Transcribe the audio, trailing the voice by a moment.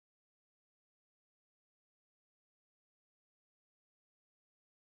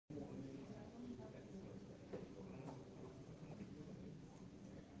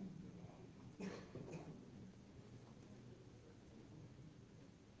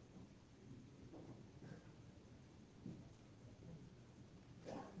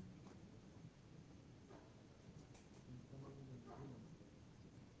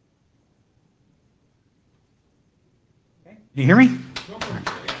Can you hear me?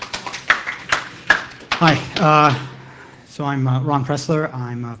 Hi, so I'm Ron Pressler.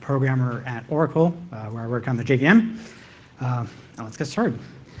 I'm a programmer at Oracle, where I work on the JVM. Now let's get started.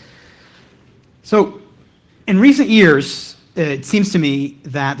 So, in recent years, it seems to me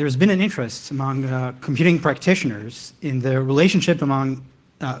that there's been an interest among computing practitioners in the relationship among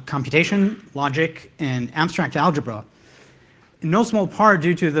computation, logic, and abstract algebra, in no small part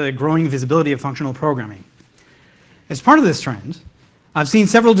due to the growing visibility of functional programming. As part of this trend, I've seen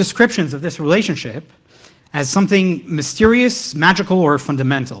several descriptions of this relationship as something mysterious, magical, or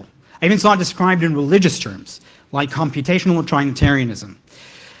fundamental. I even saw it described in religious terms, like computational Trinitarianism.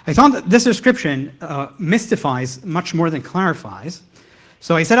 I thought that this description mystifies much more than clarifies,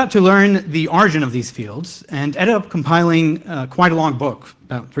 so I set out to learn the origin of these fields and ended up compiling quite a long book,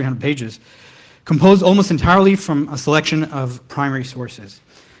 about 300 pages, composed almost entirely from a selection of primary sources.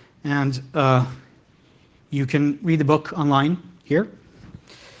 And you can read the book online here.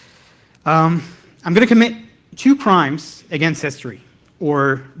 I'm going to commit two crimes against history,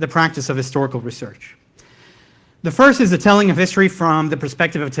 or the practice of historical research. The first is the telling of history from the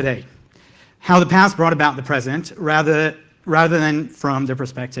perspective of today, how the past brought about the present, rather than from the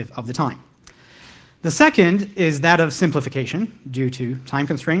perspective of the time. The second is that of simplification, due to time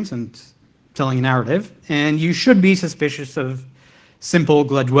constraints and telling a narrative, and you should be suspicious of simple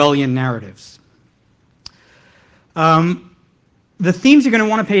Gladwellian narratives. The themes you're going to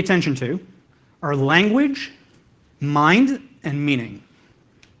want to pay attention to are language, mind, and meaning.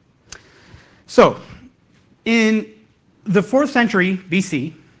 So, in the 4th century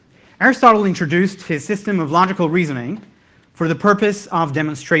BC, Aristotle introduced his system of logical reasoning for the purpose of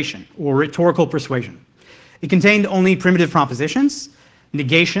demonstration, or rhetorical persuasion. It contained only primitive propositions,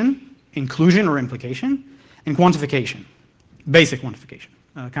 negation, inclusion or implication, and quantification, basic quantification,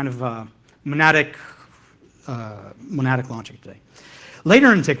 kind of monadic logic today.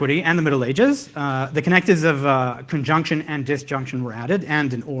 Later in antiquity and the Middle Ages, the connectives of conjunction and disjunction were added,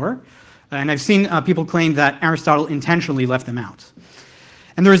 and or. And I've seen people claim that Aristotle intentionally left them out.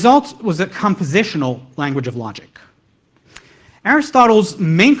 And the result was a compositional language of logic. Aristotle's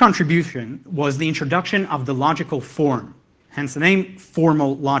main contribution was the introduction of the logical form, hence the name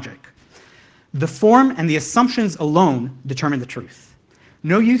formal logic. The form and the assumptions alone determine the truth.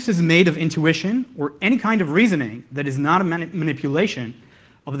 No use is made of intuition or any kind of reasoning that is not a manipulation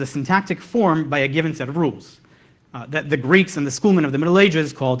of the syntactic form by a given set of rules, that the Greeks and the schoolmen of the Middle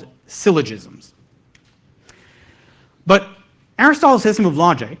Ages called syllogisms. But Aristotle's system of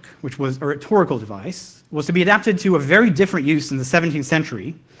logic, which was a rhetorical device, was to be adapted to a very different use in the 17th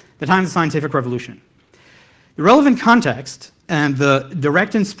century, the time of the scientific revolution. The relevant context and the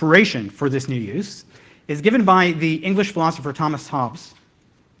direct inspiration for this new use is given by the English philosopher Thomas Hobbes,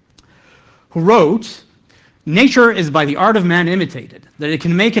 who wrote, "Nature is by the art of man imitated, that it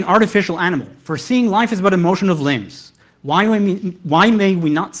can make an artificial animal, for seeing life is but a motion of limbs. Why may we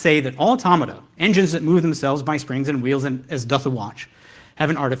not say that all automata, engines that move themselves by springs and wheels, and as doth a watch, have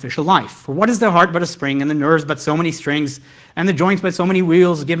an artificial life? For what is the heart but a spring, and the nerves but so many strings, and the joints but so many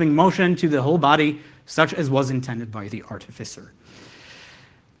wheels, giving motion to the whole body, such as was intended by the artificer."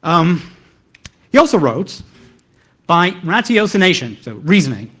 He also wrote, "By ratiocination," so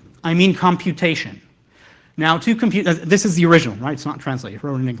reasoning, I mean computation. Now, to compute, this is the original, right? It's not translated,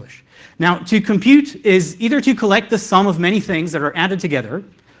 wrote in English. Now, to compute is either to collect the sum of many things that are added together,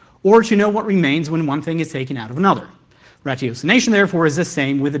 or to know what remains when one thing is taken out of another. Ratiocination, therefore, is the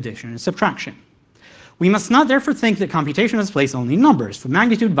same with addition and subtraction. We must not therefore think that computation has placed only numbers, for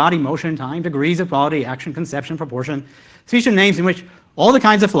magnitude, body, motion, time, degrees, equality, action, conception, proportion, speech, and names in which all the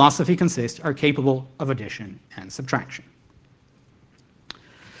kinds of philosophy consist are capable of addition and subtraction.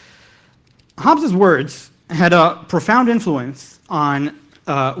 Hobbes' words had a profound influence on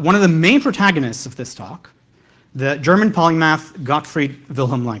one of the main protagonists of this talk, the German polymath Gottfried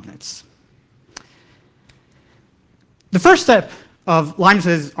Wilhelm Leibniz. The first step of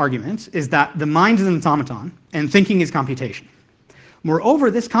Leibniz's argument is that the mind is an automaton and thinking is computation.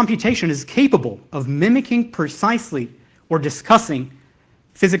 Moreover, this computation is capable of mimicking precisely or discussing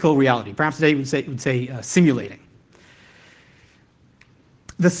physical reality. Perhaps today we would say simulating.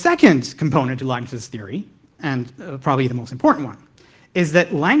 The second component to Leibniz's theory, and probably the most important one, is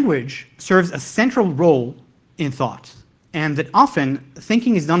that language serves a central role in thought, and that often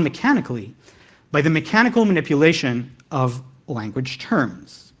thinking is done mechanically by the mechanical manipulation of language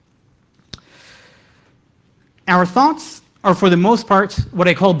terms. Our thoughts are for the most part what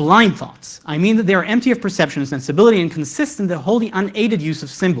I call blind thoughts. I mean that they are empty of perception, sensibility, and consist in the wholly unaided use of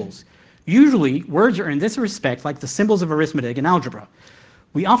symbols. Usually, words are in this respect like the symbols of arithmetic and algebra,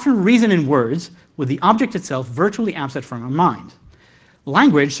 we often reason in words with the object itself virtually absent from our mind.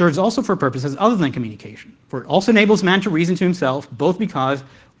 Language serves also for purposes other than communication, for it also enables man to reason to himself, both because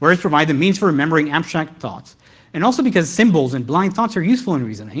words provide the means for remembering abstract thoughts, and also because symbols and blind thoughts are useful in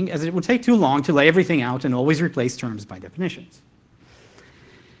reasoning, as it would take too long to lay everything out and always replace terms by definitions.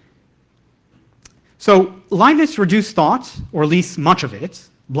 So Leibniz reduced thought, or at least much of it,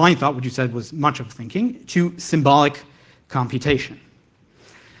 blind thought, which you said was much of thinking, to symbolic computation.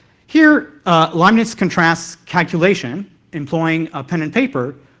 Here, Leibniz contrasts calculation, employing a pen and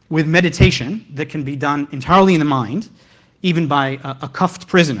paper, with meditation that can be done entirely in the mind, even by a cuffed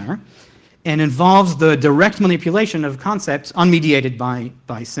prisoner, and involves the direct manipulation of concepts unmediated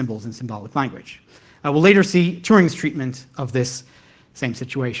by symbols and symbolic language. We'll later see Turing's treatment of this same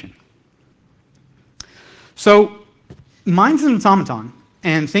situation. So, mind is an automaton,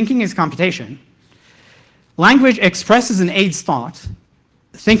 and thinking is computation. Language expresses and aids thought.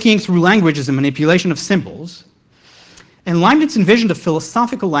 Thinking through language is a manipulation of symbols. And Leibniz envisioned a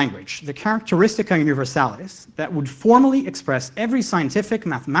philosophical language, the characteristica universalis, that would formally express every scientific,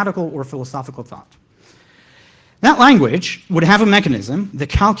 mathematical, or philosophical thought. That language would have a mechanism, the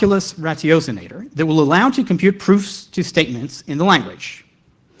calculus ratiocinator, that will allow to compute proofs to statements in the language.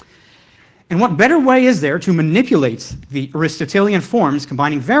 And what better way is there to manipulate the Aristotelian forms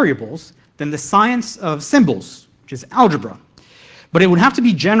combining variables than the science of symbols, which is algebra? But it would have to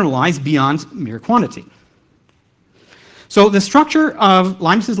be generalized beyond mere quantity. So the structure of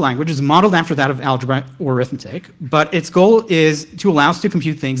Leibniz's language is modeled after that of algebra or arithmetic, but its goal is to allow us to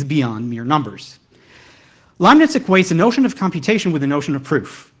compute things beyond mere numbers. Leibniz equates the notion of computation with the notion of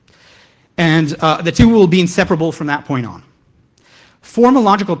proof, and the two will be inseparable from that point on. Formal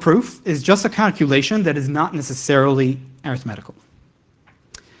logical proof is just a calculation that is not necessarily arithmetical.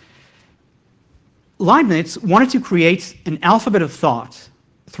 Leibniz wanted to create an alphabet of thought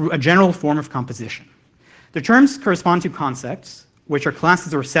through a general form of composition. The terms correspond to concepts, which are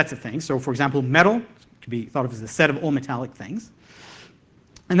classes or sets of things. So, for example, metal could be thought of as a set of all metallic things.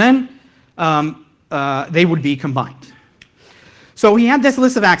 And then they would be combined. So he had this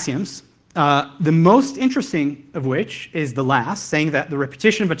list of axioms, the most interesting of which is the last, saying that the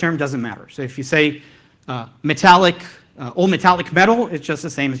repetition of a term doesn't matter. So if you say metallic, all metallic metal, it's just the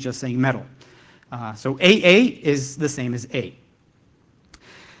same as just saying metal. So AA is the same as A.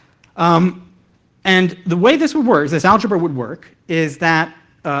 And the way this would work, this algebra would work, is that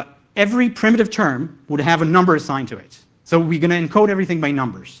every primitive term would have a number assigned to it. So we're going to encode everything by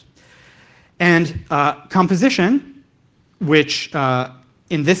numbers. And composition, which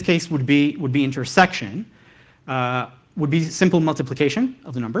in this case would be intersection, would be simple multiplication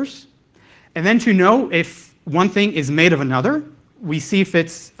of the numbers. And then to know if one thing is made of another, we see if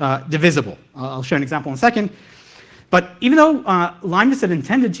it's divisible. I'll show an example in a second. But even though Leibniz had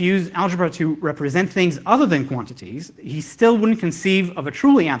intended to use algebra to represent things other than quantities, he still wouldn't conceive of a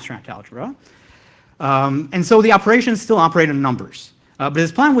truly abstract algebra. And so the operations still operate in numbers. But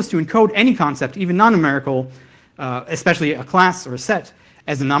his plan was to encode any concept, even non-numerical, especially a class or a set,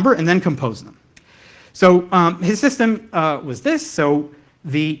 as a number, and then compose them. So his system was this. So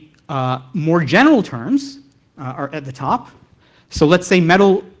the more general terms are at the top. So let's say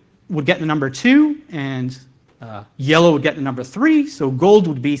metal would get the number 2, and yellow would get the number 3, so gold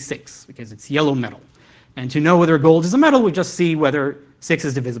would be 6, because it's yellow metal. And to know whether gold is a metal, we just see whether 6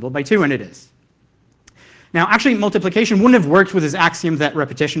 is divisible by 2, and it is. Now, actually, multiplication wouldn't have worked with his axiom that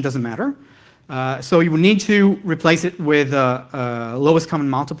repetition doesn't matter. So you would need to replace it with lowest common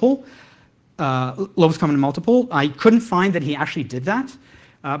multiple. I couldn't find that he actually did that,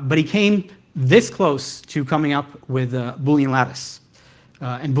 but he came this close to coming up with Boolean lattice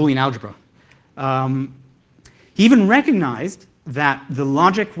and Boolean algebra. He even recognized that the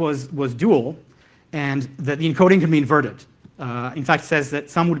logic was dual and that the encoding can be inverted. In fact, it says that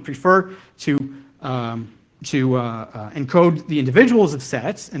some would prefer to encode the individuals of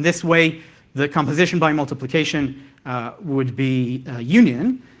sets, and this way the composition by multiplication would be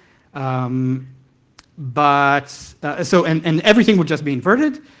union. And everything would just be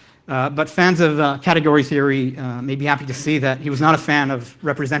inverted. But fans of category theory may be happy to see that he was not a fan of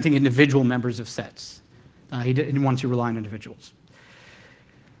representing individual members of sets. He didn't want to rely on individuals.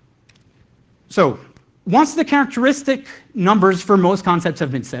 So once the characteristic numbers for most concepts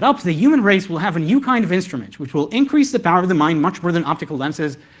have been set up, the human race will have a new kind of instrument, which will increase the power of the mind much more than optical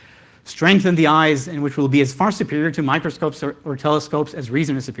lenses, strengthen the eyes, and which will be as far superior to microscopes or telescopes as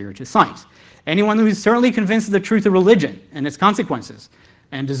reason is superior to sight. Anyone who is certainly convinced of the truth of religion and its consequences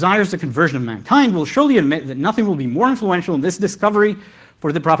and desires the conversion of mankind will surely admit that nothing will be more influential in this discovery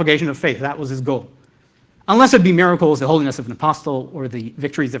for the propagation of faith. That was his goal. unless it be miracles, the holiness of an apostle, or the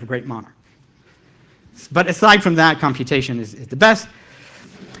victories of a great monarch. But aside from that, computation is the best.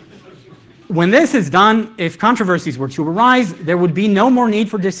 When this is done, if controversies were to arise, there would be no more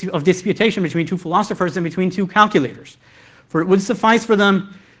need of disputation between two philosophers than between two calculators. For it would suffice for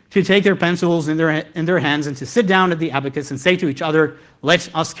them to take their pencils in their hands and to sit down at the abacus and say to each other, "Let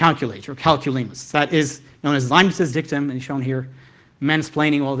us calculate," or calculemus. That is known as Leibniz's dictum, and shown here,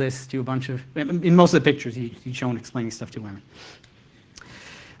 mansplaining all this to a bunch of, in most of the pictures, he's shown explaining stuff to women.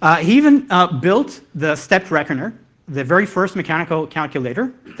 He even built the stepped reckoner, the very first mechanical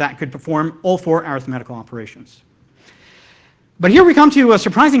calculator that could perform all 4 arithmetical operations. But here we come to a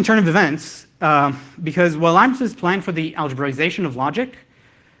surprising turn of events, because while Leibniz's plan for the algebraization of logic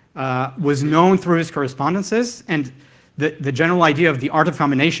was known through his correspondences, and the general idea of the art of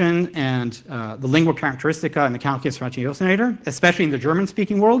combination and the lingua characteristica and the calculus ratiocinator, especially in the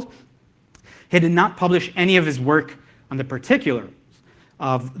German-speaking world, he did not publish any of his work on the particulars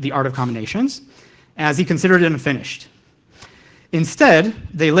of the art of combinations, as he considered it unfinished. Instead,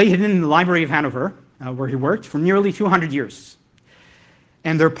 they lay hidden in the Library of Hanover, where he worked, for nearly 200 years.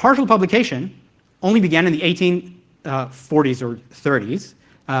 And their partial publication only began in the 1840s or 30s.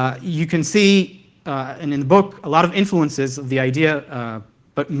 You can see, and in the book, a lot of influences of the idea,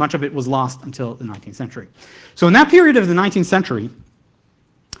 but much of it was lost until the 19th century. So in that period of the 19th century,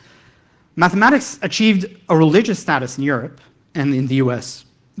 mathematics achieved a religious status in Europe and in the US.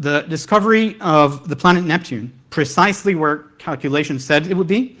 The discovery of the planet Neptune, precisely where calculation said it would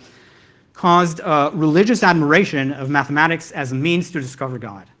be, caused religious admiration of mathematics as a means to discover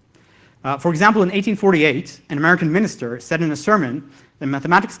God. For example, in 1848, an American minister said in a sermon that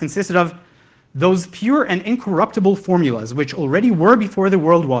mathematics consisted of those pure and incorruptible formulas which already were before the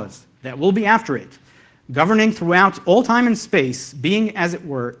world was, that will be after it, governing throughout all time and space, being, as it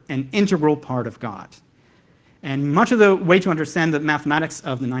were, an integral part of God. And much of the way to understand the mathematics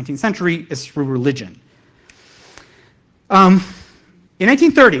of the 19th century is through religion. In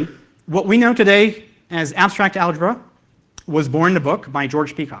 1830, what we know today as abstract algebra was born in a book by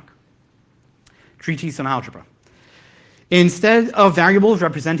George Peacock, Treatise on Algebra. Instead of variables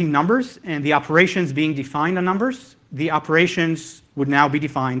representing numbers and the operations being defined on numbers, the operations would now be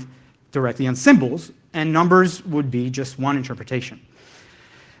defined directly on symbols, and numbers would be just one interpretation.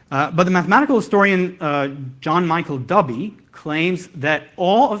 But the mathematical historian John Michael Dubby claims that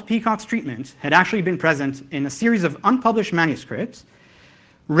all of Peacock's treatment had actually been present in a series of unpublished manuscripts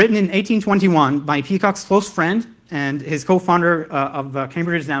written in 1821 by Peacock's close friend and his co-founder of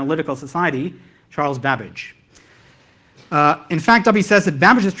Cambridge's Analytical Society, Charles Babbage. In fact, Dubby says that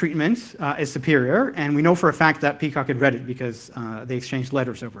Babbage's treatment is superior, and we know for a fact that Peacock had read it because they exchanged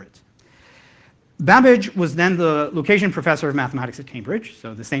letters over it. Babbage was then the Lucasian professor of mathematics at Cambridge,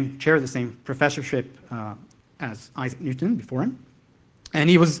 so the same chair, the same professorship as Isaac Newton before him. And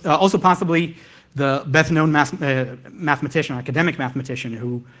he was also possibly the best-known mathematician, academic mathematician,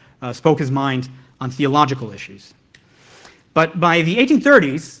 who spoke his mind on theological issues. But by the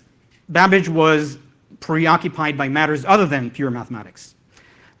 1830s, Babbage was preoccupied by matters other than pure mathematics.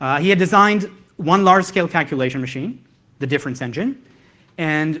 He had designed one large-scale calculation machine, the difference engine,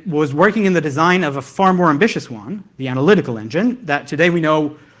 and was working in the design of a far more ambitious one, the analytical engine, that today we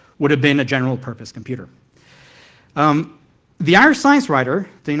know would have been a general-purpose computer. The Irish science writer,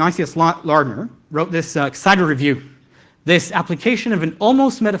 Dionysius Lardner, wrote this excited review, this application of an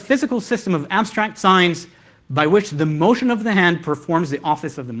almost metaphysical system of abstract science by which the motion of the hand performs the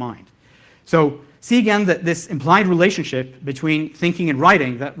office of the mind. So see again that this implied relationship between thinking and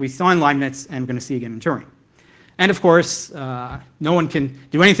writing that we saw in Leibniz and we're going to see again in Turing. And of course, no one can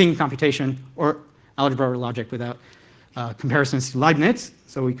do anything in computation or algebra or logic without comparisons to Leibniz,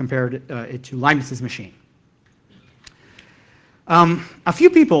 so we compared it to Leibniz's machine. A few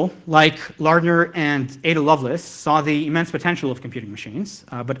people, like Lardner and Ada Lovelace, saw the immense potential of computing machines,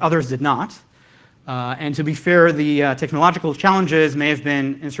 but others did not. And to be fair, the technological challenges may have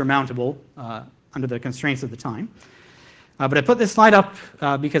been insurmountable under the constraints of the time. But I put this slide up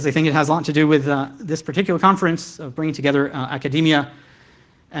because I think it has a lot to do with this particular conference of bringing together academia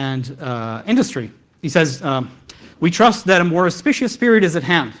and industry. He says, "We trust that a more auspicious period is at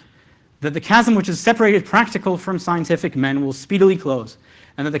hand, that the chasm which has separated practical from scientific men will speedily close,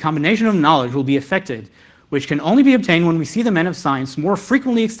 and that the combination of knowledge will be effected, which can only be obtained when we see the men of science more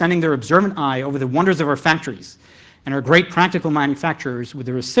frequently extending their observant eye over the wonders of our factories, and our great practical manufacturers with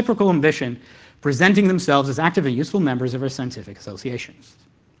a reciprocal ambition presenting themselves as active and useful members of our scientific associations."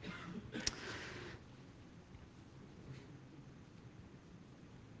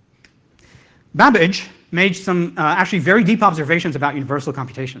 Babbage made some actually very deep observations about universal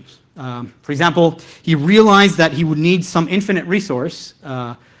computations. For example, he realized that he would need some infinite resource,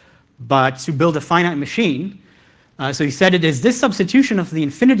 but to build a finite machine. So he said, it is this substitution of the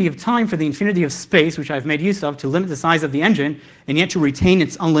infinity of time for the infinity of space, which I've made use of to limit the size of the engine, and yet to retain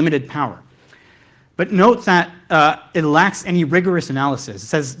its unlimited power. But note that it lacks any rigorous analysis. It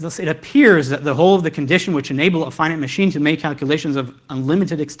says, thus, it appears that the whole of the condition which enable a finite machine to make calculations of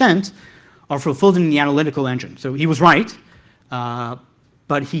unlimited extent are fulfilled in the analytical engine. So he was right,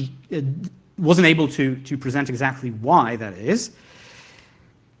 but he wasn't able to present exactly why that is.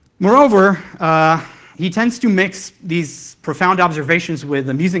 Moreover, he tends to mix these profound observations with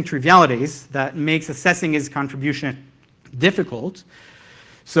amusing trivialities that makes assessing his contribution difficult.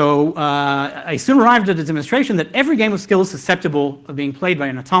 So I soon arrived at a demonstration that every game of skill is susceptible of being played by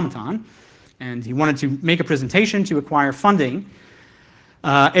an automaton, and he wanted to make a presentation to acquire funding.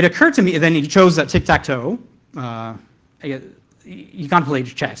 It occurred to me, then he chose tic-tac-toe. You can't play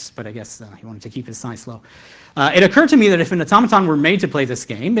chess, but I guess he wanted to keep his size low. It occurred to me that if an automaton were made to play this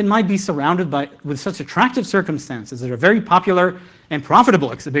game, it might be surrounded with such attractive circumstances that a very popular and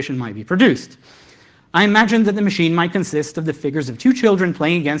profitable exhibition might be produced. I imagined that the machine might consist of the figures of two children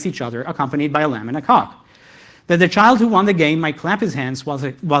playing against each other, accompanied by a lamb and a cock. That the child who won the game might clap his hands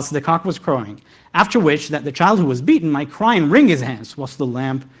whilst the cock was crowing, after which that the child who was beaten might cry and wring his hands whilst the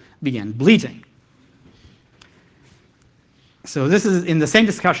lamb began bleating. So this is in the same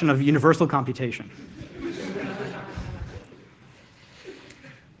discussion of universal computation.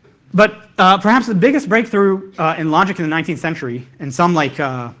 But perhaps the biggest breakthrough in logic in the 19th century, and some like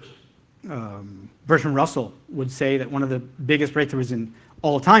Bertrand Russell would say that one of the biggest breakthroughs in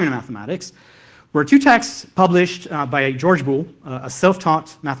all time in mathematics, were two texts published by George Boole, a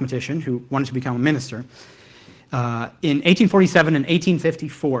self-taught mathematician who wanted to become a minister, in 1847 and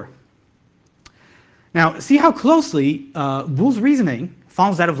 1854. Now, see how closely Boole's reasoning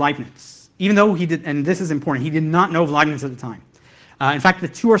follows that of Leibniz, even though he did, and this is important, he did not know of Leibniz at the time. In fact, the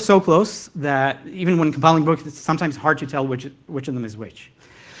two are so close that even when compiling books, it's sometimes hard to tell which of them is which.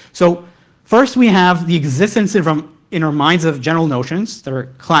 So first we have the existence in our minds of general notions that are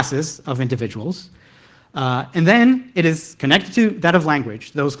classes of individuals. And then it is connected to that of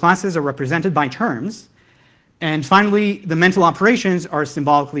language. Those classes are represented by terms. And finally, the mental operations are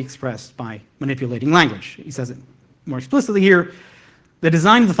symbolically expressed by manipulating language. He says it more explicitly here. The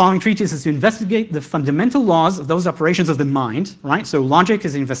design of the following treatise is to investigate the fundamental laws of those operations of the mind, right? So logic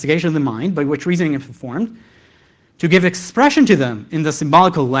is the investigation of the mind by which reasoning is performed, to give expression to them in the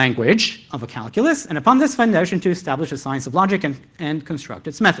symbolical language of a calculus, and upon this foundation to establish a science of logic and construct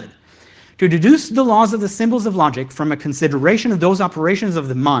its method. To deduce the laws of the symbols of logic from a consideration of those operations of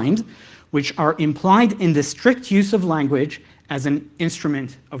the mind which are implied in the strict use of language as an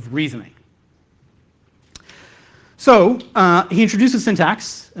instrument of reasoning. So he introduces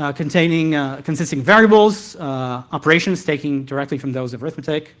syntax consisting of variables, operations taken directly from those of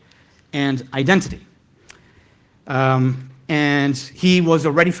arithmetic, and identity. And he was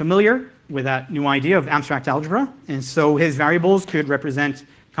already familiar with that new idea of abstract algebra, and so his variables could represent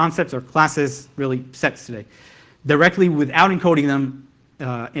concepts or classes, really sets today, directly without encoding them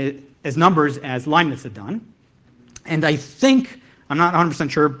as numbers as Leibniz had done. And I think, I'm not 100%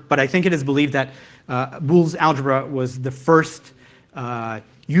 sure, but I think it is believed that Boole's algebra was the first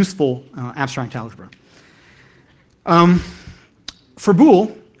useful abstract algebra. For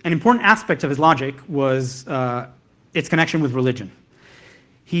Boole, an important aspect of his logic was its connection with religion.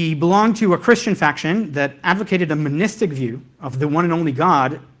 He belonged to a Christian faction that advocated a monistic view of the one and only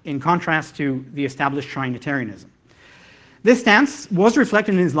God in contrast to the established Trinitarianism. This stance was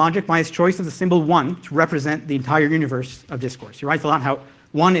reflected in his logic by his choice of the symbol 1 to represent the entire universe of discourse. He writes a lot how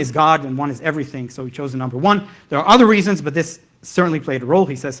 1 is God and 1 is everything, so he chose the number 1. There are other reasons, but this certainly played a role.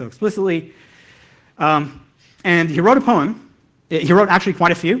 He says so explicitly. And he wrote a poem. He wrote actually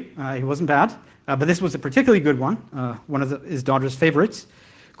quite a few. He wasn't bad. But this was a particularly good one of his daughter's favorites,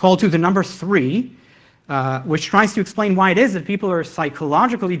 called To the Number 3, which tries to explain why it is that people are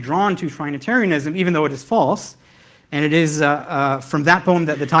psychologically drawn to Trinitarianism, even though it is false. And it is from that poem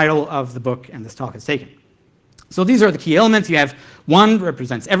that the title of the book and this talk is taken. So these are the key elements. You have 1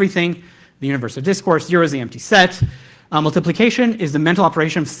 represents everything, the universe of discourse. 0 is the empty set. Multiplication is the mental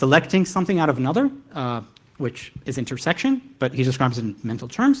operation of selecting something out of another, which is intersection, but he describes it in mental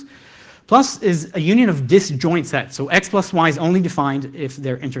terms. Plus is a union of disjoint sets. So x plus y is only defined if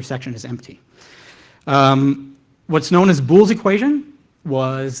their intersection is empty. What's known as Boole's equation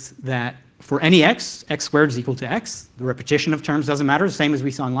was that for any x, x squared is equal to x. The repetition of terms doesn't matter, the same as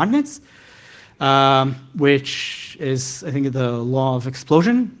we saw in Leibniz. which is, I think, the law of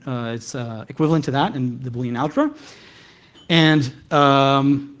explosion. It's equivalent to that in the Boolean algebra. And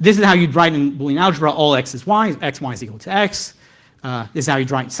this is how you'd write in Boolean algebra all x is y is equal to x. This is how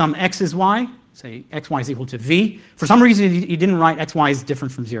you'd write some x is y, say xy is equal to v. For some reason, you didn't write xy is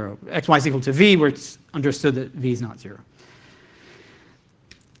different from 0. Xy is equal to v, where it's understood that v is not 0.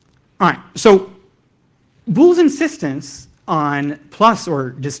 All right, so Boole's insistence on plus or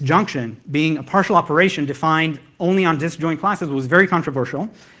disjunction being a partial operation defined only on disjoint classes was very controversial.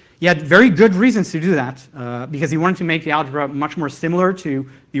 He had very good reasons to do that because he wanted to make the algebra much more similar to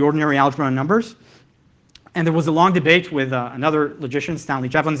the ordinary algebra on numbers. And there was a long debate with another logician, Stanley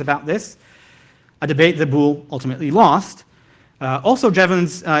Jevons, about this, a debate that Boole ultimately lost. Also,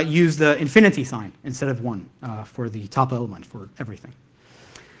 Jevons used the infinity sign instead of 1 for the top element for everything.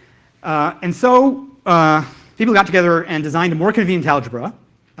 And so people got together and designed a more convenient algebra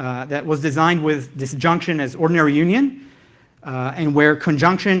that was designed with disjunction as ordinary union, and where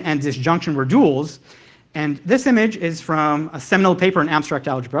conjunction and disjunction were duals. And this image is from a seminal paper in abstract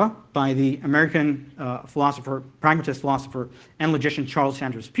algebra by the American philosopher, pragmatist philosopher, and logician Charles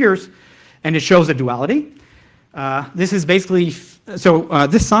Sanders Peirce, and it shows a duality. This is basically,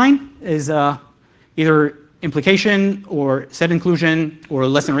 this sign is either implication or set inclusion or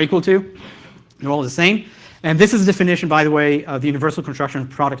less than or equal to. They're all the same. And this is a definition, by the way, of the universal construction of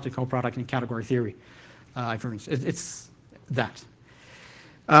product and coproduct in category theory. It's that.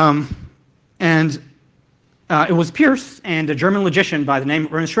 It was Peirce and a German logician by the name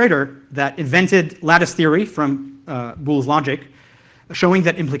of Ernst Schrader that invented lattice theory from Boole's logic, showing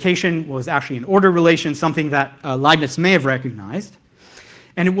that implication was actually an order relation, something that Leibniz may have recognized.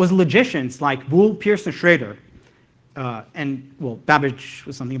 And it was logicians like Boole, Peirce, and Schrader, Babbage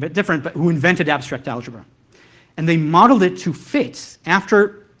was something a bit different, but who invented abstract algebra. And they modeled it to fit,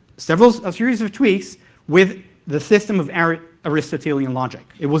 after a series of tweaks, with the system of Aristotelian logic.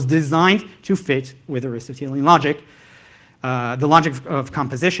 It was designed to fit with Aristotelian logic, the logic of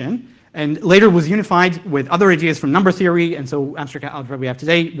composition, and later was unified with other ideas from number theory, and so abstract algebra we have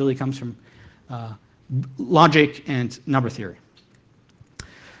today really comes from logic and number theory.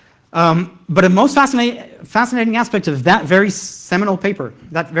 But a most fascinating aspect of that very seminal paper,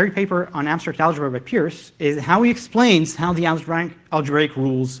 that very paper on abstract algebra by Peirce, is how he explains how the algebraic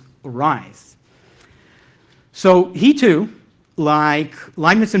rules arise. So he too, like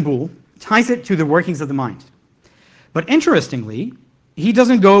Leibniz and Boole, ties it to the workings of the mind. But interestingly, he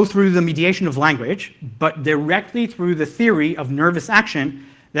doesn't go through the mediation of language, but directly through the theory of nervous action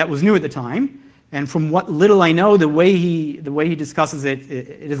that was new at the time. And from what little I know, the way he discusses it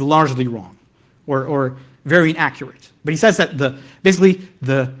is largely wrong, or very inaccurate. But he says that basically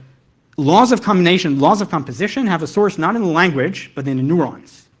the laws of combination, laws of composition, have a source not in the language, but in the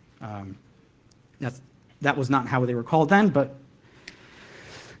neurons. That was not how they were called then. But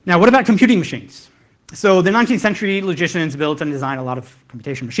now, what about computing machines? So the 19th century logicians built and designed a lot of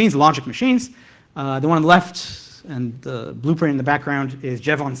computation machines, logic machines. The one on the left and the blueprint in the background is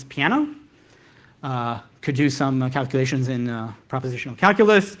Jevons' piano. Could do some calculations in propositional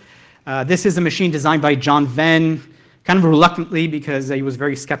calculus. This is a machine designed by John Venn, kind of reluctantly because he was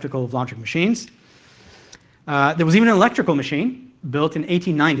very skeptical of logic machines. There was even an electrical machine built in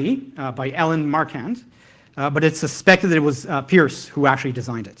 1890 by Ellen Marquand, but it's suspected that it was Peirce who actually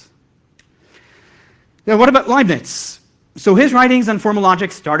designed it. Now, what about Leibniz? So his writings on formal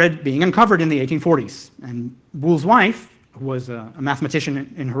logic started being uncovered in the 1840s, and Boole's wife, who was a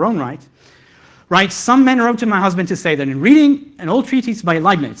mathematician in her own right, writes, "Some men wrote to my husband to say that in reading an old treatise by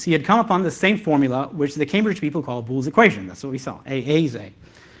Leibniz, he had come upon the same formula which the Cambridge people call Boole's equation." That's what we saw, A is A.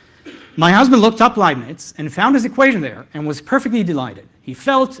 "My husband looked up Leibniz and found his equation there and was perfectly delighted. He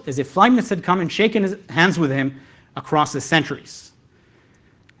felt as if Leibniz had come and shaken his hands with him across the centuries.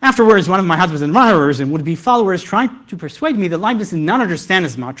 Afterwards, one of my husband's admirers and would-be followers tried to persuade me that Leibniz did not understand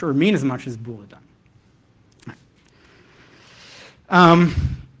as much or mean as much as Boole had done."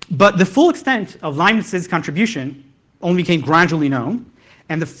 But the full extent of Leibniz's contribution only became gradually known,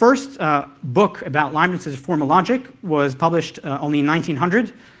 and the first book about Leibniz's formal logic was published only in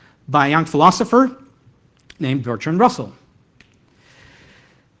 1900 by a young philosopher named Bertrand Russell.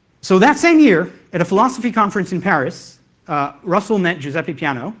 So that same year, at a philosophy conference in Paris, Russell met Giuseppe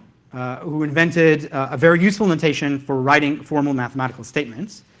Peano, who invented a very useful notation for writing formal mathematical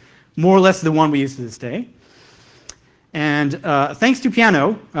statements, more or less the one we use to this day. And thanks to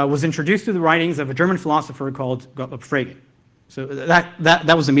Peano, was introduced to the writings of a German philosopher called Gottlob Frege. So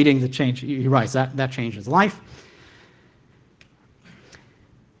that was a meeting that changed, he writes, that changed his life.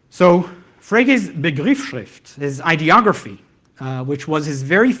 So Frege's Begriffsschrift, his ideography, which was his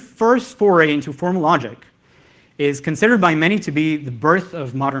very first foray into formal logic, is considered by many to be the birth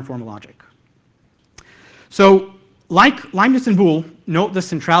of modern formal logic. So, like Leibniz and Boole, note the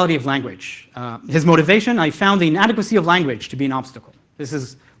centrality of language. His motivation: I found the inadequacy of language to be an obstacle. This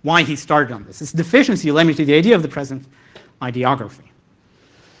is why he started on this. This deficiency led me to the idea of the present ideography.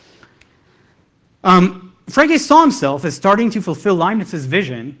 Frege saw himself as starting to fulfill Leibniz's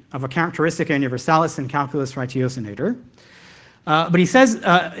vision of a characteristica universalis in calculus ratiocinator. But he says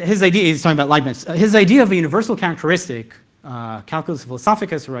his idea, he's talking about Leibniz, his idea of a universal characteristic, calculus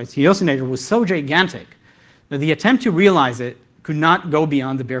philosophicus or ratiocinator, was so gigantic that the attempt to realize it could not go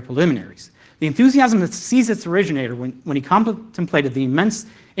beyond the bare preliminaries. The enthusiasm that seized its originator when he contemplated the immense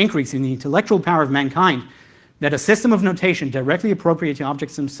increase in the intellectual power of mankind that a system of notation directly appropriate to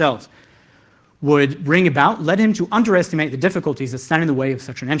objects themselves would bring about led him to underestimate the difficulties that stand in the way of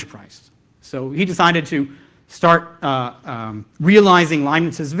such an enterprise. So he decided to start realizing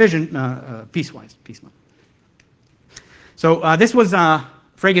Leibniz's vision piecemeal. So this was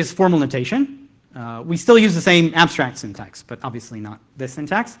Frege's formal notation. We still use the same abstract syntax, but obviously not this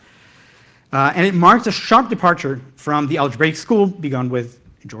syntax. And it marked a sharp departure from the algebraic school begun with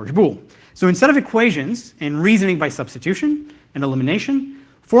George Boole. So instead of equations and reasoning by substitution and elimination,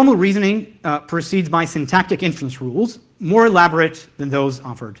 formal reasoning proceeds by syntactic inference rules, more elaborate than those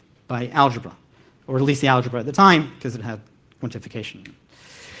offered by algebra, or at least the algebra at the time, because it had quantification.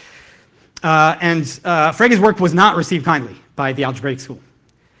 Frege's work was not received kindly by the algebraic school.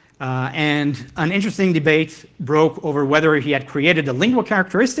 And an interesting debate broke over whether he had created a lingua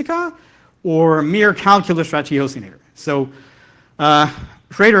characteristica or mere calculus ratiocinator. So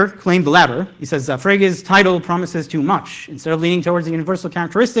Schrader claimed the latter. He says, Frege's title promises too much. Instead of leaning towards the universal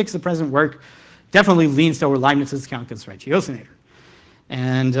characteristics, the present work definitely leans toward Leibniz's calculus ratiocinator.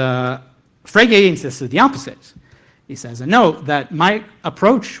 And Frege insisted the opposite. He says, note that my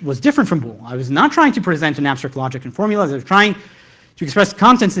approach was different from Boole. I was not trying to present an abstract logic and formulas. I was trying to express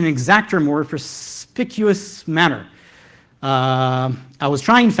contents in an exacter, more perspicuous manner. I was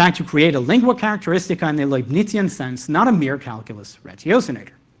trying, in fact, to create a lingua characteristica in the Leibnizian sense, not a mere calculus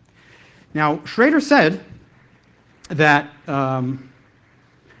ratiocinator. Now, Schrader said that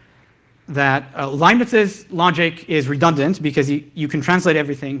Leibniz's logic is redundant because you can translate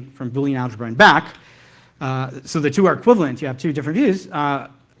everything from Boolean algebra and back. So the two are equivalent. You have two different views.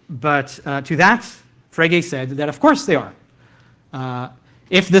 But to that, Frege said that, of course, they are.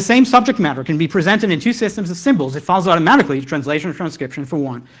 If the same subject matter can be presented in two systems of symbols, it follows automatically translation or transcription from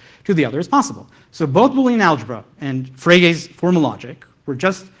one to the other is possible. So both Boolean algebra and Frege's formal logic were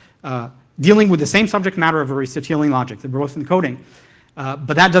just dealing with the same subject matter of Aristotelian logic. They're both encoding.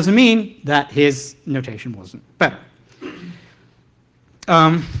 But that doesn't mean that his notation wasn't better.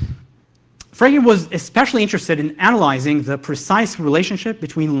 Frege was especially interested in analyzing the precise relationship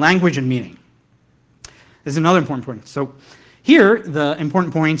between language and meaning. This is another important point. So here, the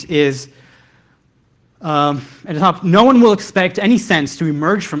important point is, at the top, no one will expect any sense to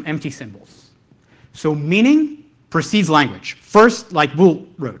emerge from empty symbols. So meaning precedes language. First, like Boole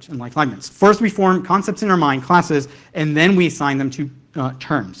wrote, and like Leibniz. First we form concepts in our mind, classes, and then we assign them to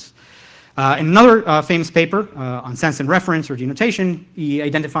terms. In another famous paper on sense and reference or denotation, he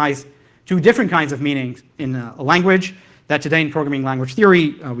identifies two different kinds of meanings in a language that today in programming language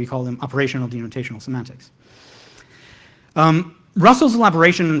theory, we call them operational denotational semantics. Russell's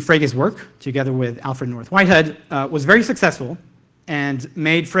elaboration on Frege's work, together with Alfred North Whitehead, was very successful and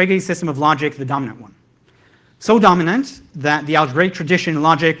made Frege's system of logic the dominant one. So dominant that the algebraic tradition in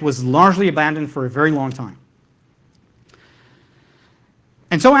logic was largely abandoned for a very long time.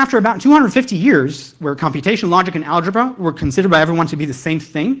 And so after about 250 years, where computation, logic, and algebra were considered by everyone to be the same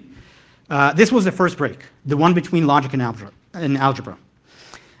thing, this was the first break, the one between logic and algebra.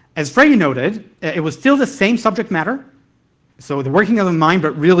 As Frege noted, it was still the same subject matter, so the working of the mind,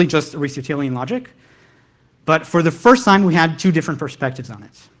 but really just Aristotelian logic. But for the first time, we had two different perspectives on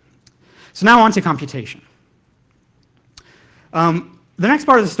it. So now on to computation. The next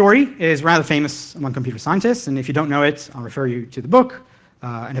part of the story is rather famous among computer scientists, and if you don't know it, I'll refer you to the book,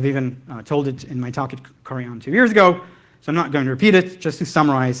 and I've even told it in my talk at Corian 2 years ago, so I'm not going to repeat it, just to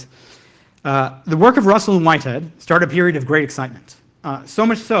summarize. The work of Russell and Whitehead started a period of great excitement. So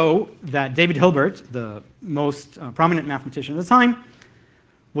much so that David Hilbert, the most prominent mathematician at the time,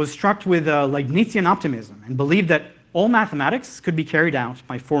 was struck with Leibnizian optimism and believed that all mathematics could be carried out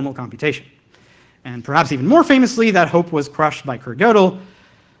by formal computation. And perhaps even more famously, that hope was crushed by Kurt Gödel,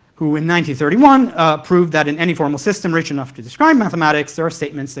 who in 1931 proved that in any formal system rich enough to describe mathematics, there are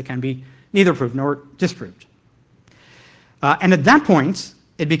statements that can be neither proved nor disproved. And at that point,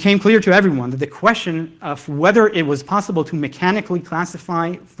 it became clear to everyone that the question of whether it was possible to mechanically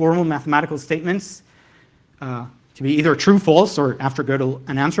classify formal mathematical statements to be either true, false, or after Gödel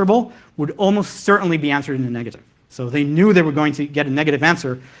unanswerable would almost certainly be answered in the negative. So they knew they were going to get a negative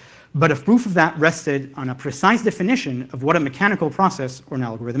answer, but a proof of that rested on a precise definition of what a mechanical process or an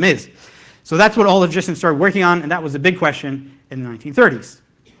algorithm is. So that's what all logicians started working on, and that was a big question in the 1930s.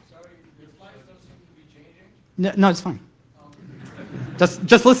 Sorry, your slides don't seem to be changing? No, it's fine.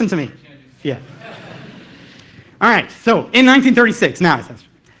 Just listen to me. Yeah. All right, so in 1936, now it says,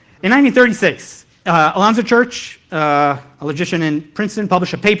 in 1936, Alonzo Church, a logician in Princeton,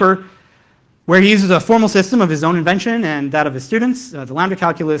 published a paper where he uses a formal system of his own invention and that of his students, the lambda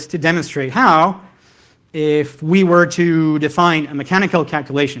calculus, to demonstrate how, if we were to define a mechanical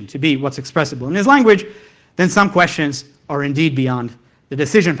calculation to be what's expressible in his language, then some questions are indeed beyond the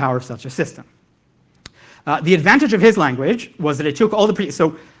decision power of such a system. The advantage of his language was that it took all the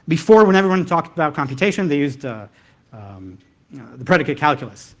so before, when everyone talked about computation, they used the predicate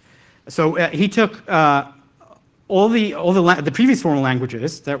calculus. So he took all the previous formal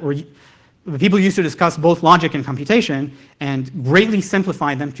languages that were people used to discuss both logic and computation and greatly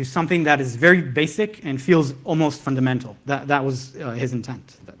simplified them to something that is very basic and feels almost fundamental. That was his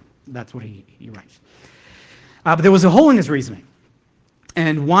intent. That's what he writes. But there was a hole in his reasoning,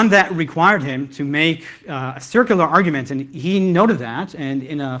 and one that required him to make a circular argument, and he noted that, and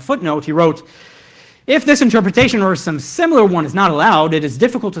in a footnote he wrote, "If this interpretation or some similar one is not allowed, it is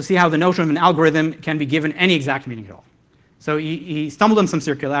difficult to see how the notion of an algorithm can be given any exact meaning at all." So he stumbled on some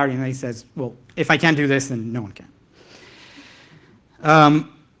circularity, and then he says, well, if I can't do this, then no one can.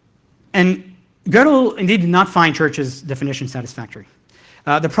 And Gödel indeed did not find Church's definition satisfactory.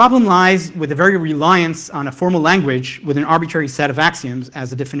 The problem lies with the very reliance on a formal language with an arbitrary set of axioms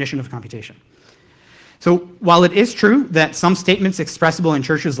as a definition of computation. So while it is true that some statements expressible in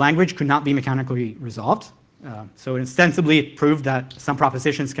Church's language could not be mechanically resolved, so ostensibly it proved that some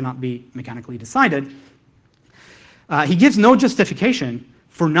propositions cannot be mechanically decided, he gives no justification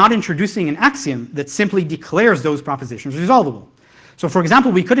for not introducing an axiom that simply declares those propositions resolvable. So for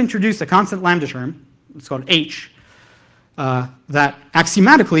example, we could introduce a constant lambda term, it's called h, that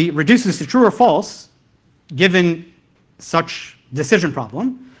axiomatically reduces to true or false given such decision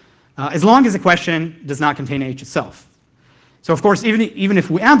problem, as long as the question does not contain h itself. So of course, even if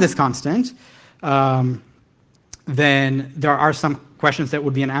we add this constant, then there are some questions that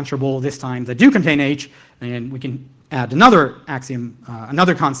would be unanswerable this time that do contain h, and we can add another axiom,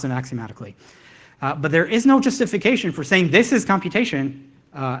 another constant axiomatically. But there is no justification for saying this is computation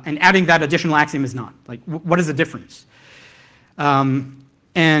and adding that additional axiom is not. Like, what is the difference?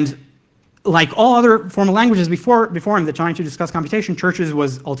 And like all other formal languages before him that trying to discuss computation, Church's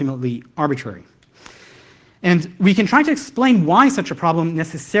was ultimately arbitrary. And we can try to explain why such a problem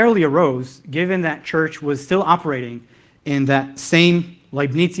necessarily arose, given that Church was still operating in that same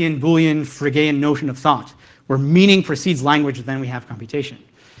Leibnizian, Boolean, Phrygian notion of thought, where meaning precedes language, then we have computation.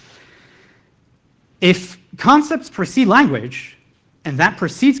 If concepts precede language, and that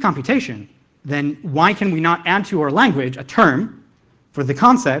precedes computation, then why can we not add to our language a term for the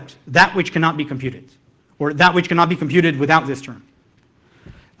concept, that which cannot be computed, or that which cannot be computed without this term?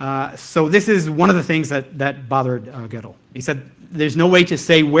 So this is one of the things that bothered Gödel. He said, there's no way to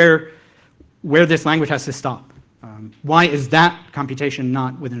say where this language has to stop. Why is that computation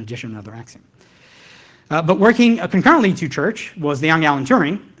not with an addition of another axiom? But working concurrently to Church was the young Alan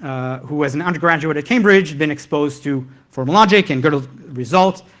Turing, who as an undergraduate at Cambridge had been exposed to formal logic and Gödel's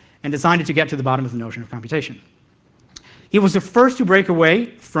result and decided to get to the bottom of the notion of computation. He was the first to break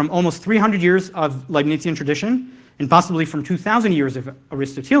away from almost 300 years of Leibnizian tradition and possibly from 2,000 years of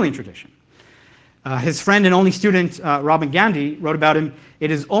Aristotelian tradition. His friend and only student, Robin Gandy, wrote about him, "It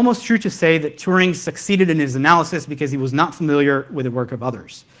is almost true to say that Turing succeeded in his analysis because he was not familiar with the work of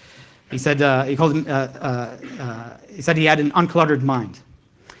others." He said he said he had an uncluttered mind.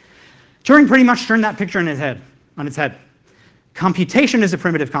 Turing pretty much turned that picture on its head. Computation is a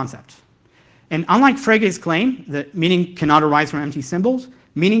primitive concept. And unlike Frege's claim that meaning cannot arise from empty symbols,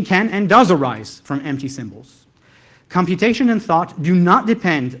 meaning can and does arise from empty symbols. Computation and thought do not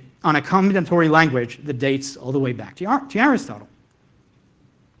depend on a combinatory language that dates all the way back to Aristotle.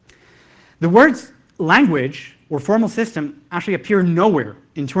 The words language or formal system actually appear nowhere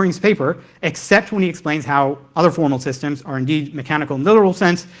in Turing's paper, except when he explains how other formal systems are indeed mechanical in the literal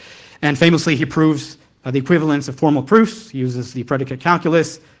sense, and famously he proves the equivalence of formal proofs. He uses the predicate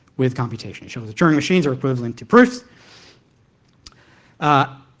calculus with computation. He shows that Turing machines are equivalent to proofs.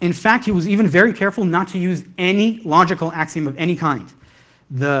 In fact, he was even very careful not to use any logical axiom of any kind.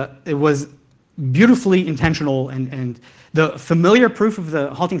 It was beautifully intentional, and the familiar proof of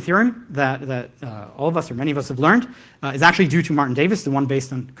the halting theorem that all of us, or many of us, have learned is actually due to Martin Davis, the one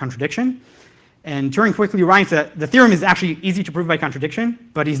based on contradiction. And Turing quickly writes that the theorem is actually easy to prove by contradiction,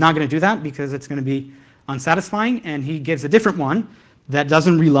 but he's not going to do that because it's going to be unsatisfying, and he gives a different one that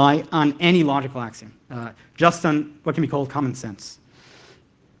doesn't rely on any logical axiom, just on what can be called common sense.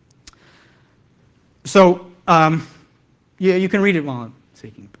 So you can read it while I'm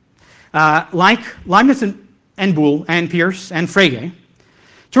speaking. Like Leibniz and Boole and Peirce and Frege,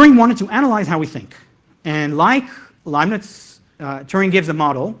 Turing wanted to analyze how we think. And like Leibniz, Turing gives a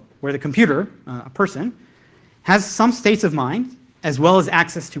model where the computer, a person, has some states of mind as well as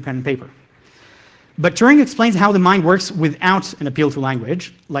access to pen and paper. But Turing explains how the mind works without an appeal to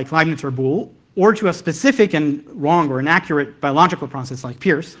language, like Leibniz or Boole, or to a specific and wrong or inaccurate biological process like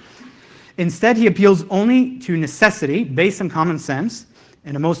Peirce. Instead, he appeals only to necessity based on common sense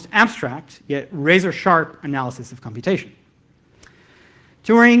and a most abstract yet razor-sharp analysis of computation.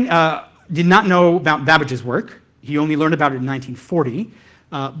 Turing did not know about Babbage's work. He only learned about it in 1940,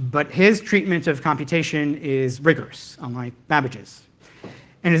 but his treatment of computation is rigorous, unlike Babbage's.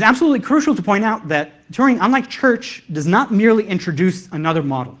 And it's absolutely crucial to point out that Turing, unlike Church, does not merely introduce another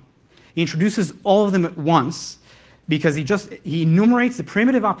model. He introduces all of them at once because he enumerates the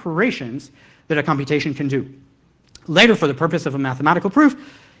primitive operations that a computation can do. Later, for the purpose of a mathematical proof,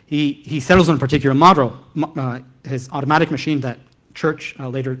 he settles on a particular model, his automatic machine that Church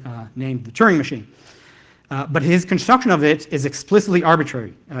later named the Turing machine. But his construction of it is explicitly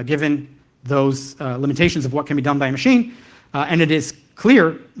arbitrary, given those limitations of what can be done by a machine, and it is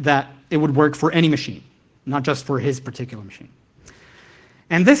clear that it would work for any machine, not just for his particular machine.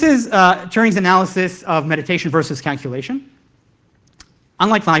 And this is Turing's analysis of meditation versus calculation.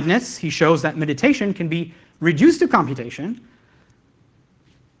 Unlike Leibniz, he shows that meditation can be reduced to computation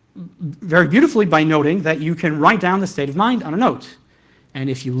very beautifully by noting that you can write down the state of mind on a note. And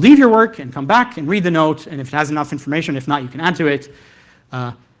if you leave your work and come back and read the note, and if it has enough information, if not, you can add to it,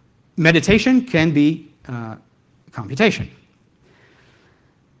 meditation can be computation.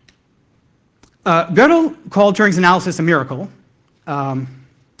 Gödel called Turing's analysis a miracle,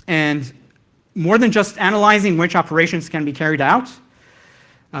 and more than just analyzing which operations can be carried out,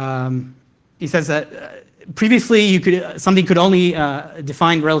 he says that previously something could only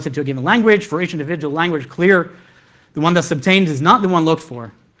define relative to a given language. For each individual language, clear, the one that's obtained is not the one looked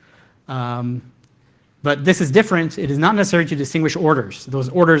for. But this is different. It is not necessary to distinguish orders. Those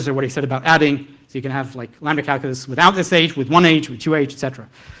orders are what he said about adding. So you can have like lambda calculus without this h, with one h, with two h, etc.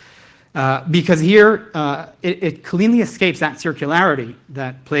 Because here, it cleanly escapes that circularity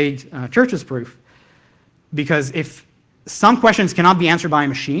that plagued Church's proof. Because if some questions cannot be answered by a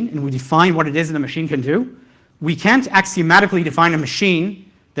machine, and we define what it is that a machine can do, we can't axiomatically define a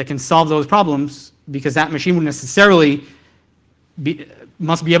machine that can solve those problems, because that machine would necessarily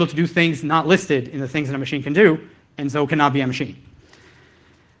must be able to do things not listed in the things that a machine can do, and so cannot be a machine.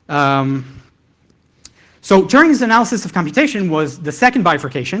 So Turing's analysis of computation was the second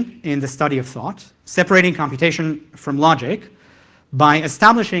bifurcation in the study of thought, separating computation from logic by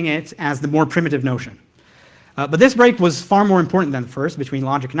establishing it as the more primitive notion. But this break was far more important than the first between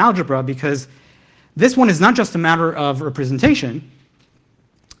logic and algebra, because this one is not just a matter of representation,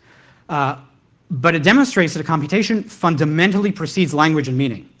 but it demonstrates that a computation fundamentally precedes language and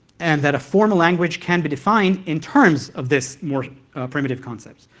meaning, and that a formal language can be defined in terms of this more primitive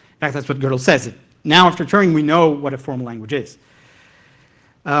concept. In fact, that's what Gödel says. Now, after Turing, we know what a formal language is.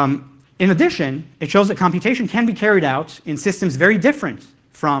 In addition, it shows that computation can be carried out in systems very different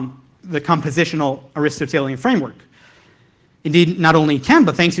from the compositional Aristotelian framework. Indeed, not only can,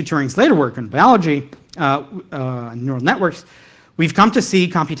 but thanks to Turing's later work in biology, neural networks, we've come to see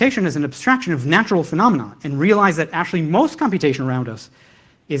computation as an abstraction of natural phenomena and realize that actually most computation around us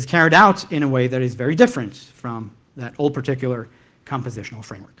is carried out in a way that is very different from that old particular compositional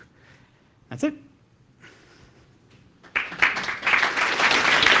framework. That's it.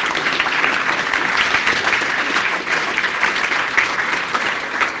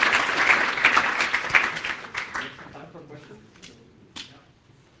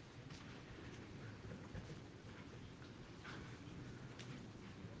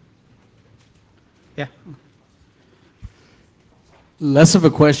 Yeah. Less of a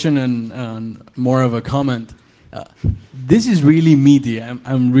question and more of a comment. This is really meaty.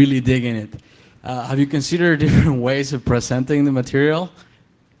 I'm really digging it. Have you considered different ways of presenting the material?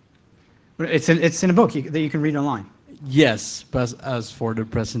 It's in a book that you can read online. Yes, but as for the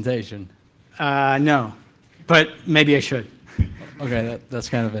presentation? No, but maybe I should. Okay, that's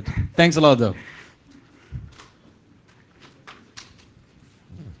kind of it. Thanks a lot, though.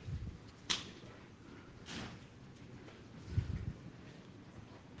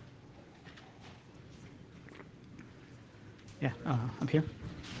 Yeah, up here.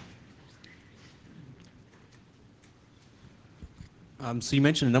 So you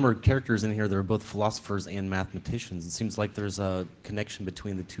mentioned a number of characters in here that are both philosophers and mathematicians. It seems like there's a connection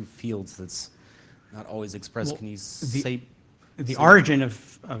between the two fields that's not always expressed. Well, Can you say the origin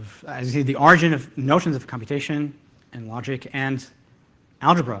of as you see, the origin of notions of computation and logic and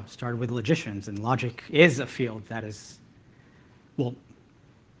algebra started with logicians, and logic is a field that is, well,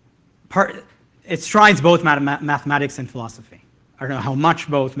 it strides both mathematics and philosophy. I don't know how much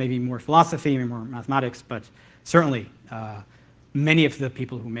both, maybe more philosophy, maybe more mathematics, but certainly many of the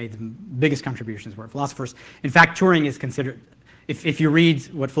people who made the biggest contributions were philosophers. In fact, Turing is considered, if you read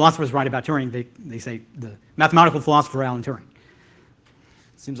what philosophers write about Turing, they say the mathematical philosopher Alan Turing.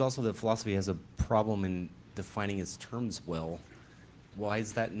 it seems also that philosophy has a problem in defining its terms well. Why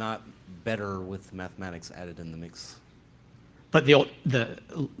is that not better with mathematics added in the mix? But the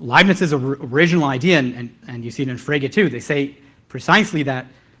Leibniz's original idea, and you see it in Frege too, they say precisely that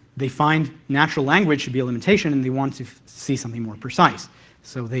they find natural language to be a limitation and they want to see something more precise.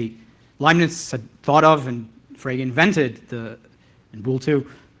 So Leibniz had thought of, and Frege invented, in Rule 2,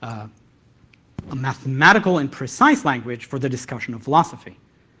 a mathematical and precise language for the discussion of philosophy.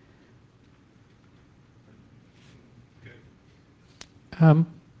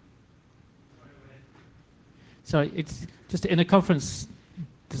 So it's just in a conference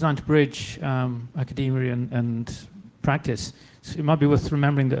designed to bridge academia and practice. So it might be worth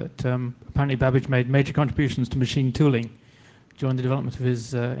remembering that apparently Babbage made major contributions to machine tooling during the development of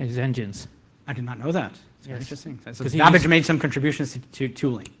his engines. I did not know that. It's very Yes. interesting. So 'Cause he Babbage used- made some contributions to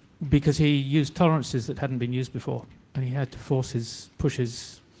tooling. Because he used tolerances that hadn't been used before, and he had to push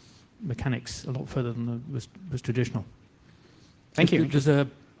his mechanics a lot further than was traditional. Thank you. There's a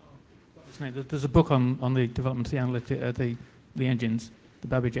book on the development of the engines, the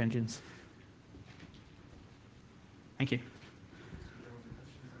Babbage engines. Thank you.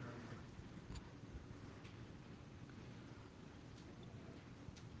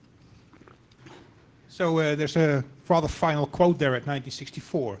 So there's a rather final quote there at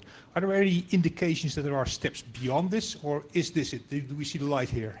 1964. Are there any indications that there are steps beyond this, or is this it? Do we see the light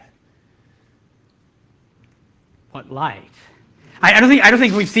here? What light? I don't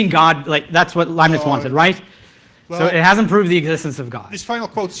think we've seen God. Like that's what Leibniz wanted, right? So well- it hasn't proved the existence of God. This final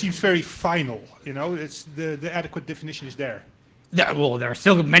quote seems very final. You know, it's the adequate definition is there. Well, there are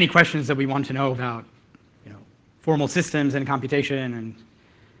still many questions that we want to know about, formal systems and computation,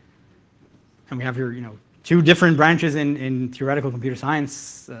 and we have here, two different branches in theoretical computer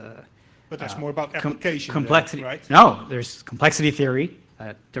science. But that's more about application, complexity, right? No, there's complexity theory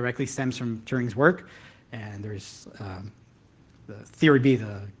that directly stems from Turing's work, and there's the theory B,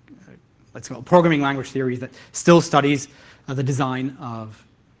 let's call it programming language theory, that still studies the design of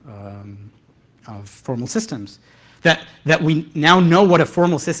formal systems. That we now know what a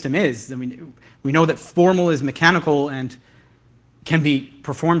formal system is. I mean, we know that formal is mechanical and can be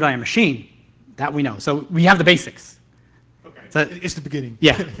performed by a machine. That we know. So we have the basics. Okay, So- it's the beginning.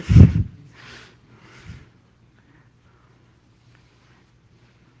 Yeah.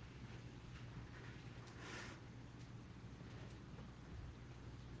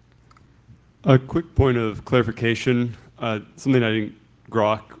 A quick point of clarification, something I didn't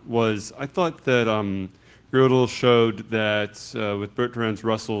grok was, I thought that Gödel showed that with Bertrand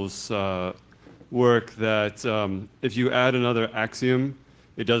Russell's work that if you add another axiom,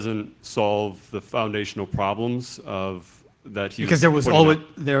 it doesn't solve the foundational problems of that he Because there was pointing always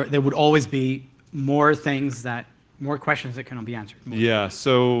out. there would always be more questions that cannot be answered. Yeah.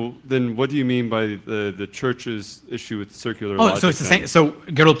 So then, what do you mean by the church's issue with circular Oh, logic? so it's the then? same. So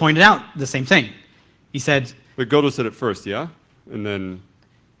Gödel pointed out the same thing. He said But Gödel said it first, yeah, and then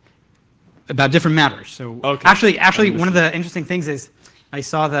about different matters. So Okay. actually, I one of the interesting things is I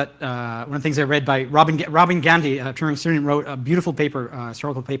saw that one of the things I read by Robin Gandhi, a Turing student, wrote a beautiful paper,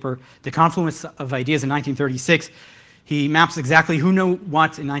 historical paper, "The Confluence of Ideas" in 1936. He maps exactly who knew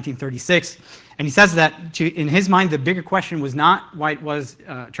what in 1936, and he says that in his mind the bigger question was not why it was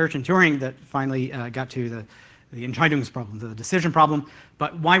Church and Turing that finally got to the Entscheidungsproblem, the decision problem,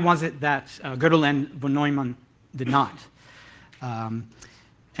 but why was it that Gödel and von Neumann did not?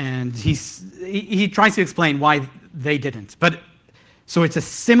 And he tries to explain why they didn't. But so it's a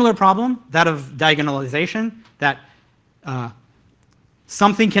similar problem, that of diagonalization, that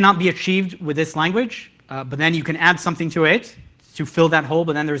something cannot be achieved with this language, but then you can add something to it to fill that hole,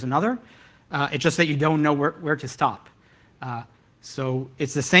 but then there's another. It's just that you don't know where to stop. So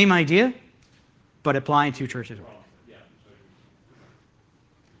it's the same idea, but applying to churches.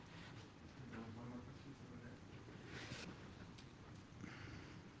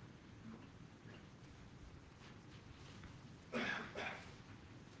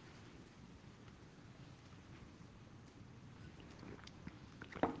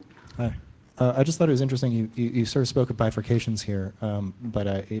 Hi. I just thought it was interesting. You sort of spoke of bifurcations here, but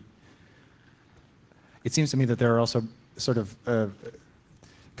it seems to me that there are also sort of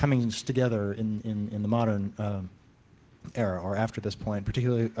comings together in the modern era or after this point,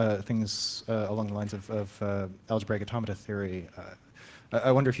 particularly things along the lines of algebraic automata theory.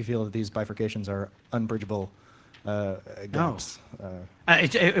 I wonder if you feel that these bifurcations are unbridgeable gaps.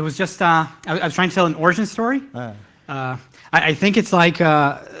 It was just I was trying to tell an origin story. I think it's like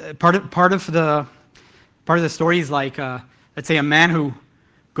part of the story is like let's say a man who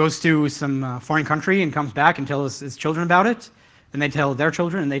goes to some foreign country and comes back and tells his children about it, and they tell their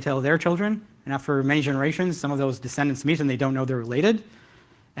children, and they tell their children, and after many generations, some of those descendants meet and they don't know they're related,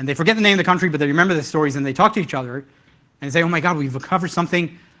 and they forget the name of the country, but they remember the stories and they talk to each other and they say, "Oh my God, we've uncovered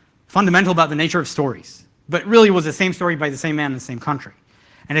something fundamental about the nature of stories," but really it was the same story by the same man in the same country.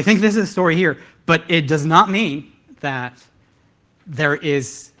 And I think this is a story here, but it does not mean that there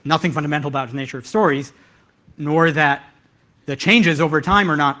is nothing fundamental about the nature of stories, nor that the changes over time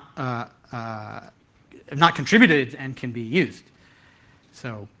are not have not contributed and can be used.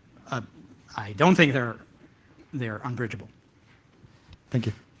 So I don't think they're unbridgeable. Thank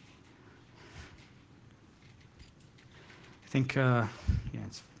you. I think yeah,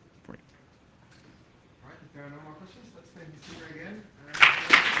 it's. All right, if there are no more questions, let's thank the speaker again.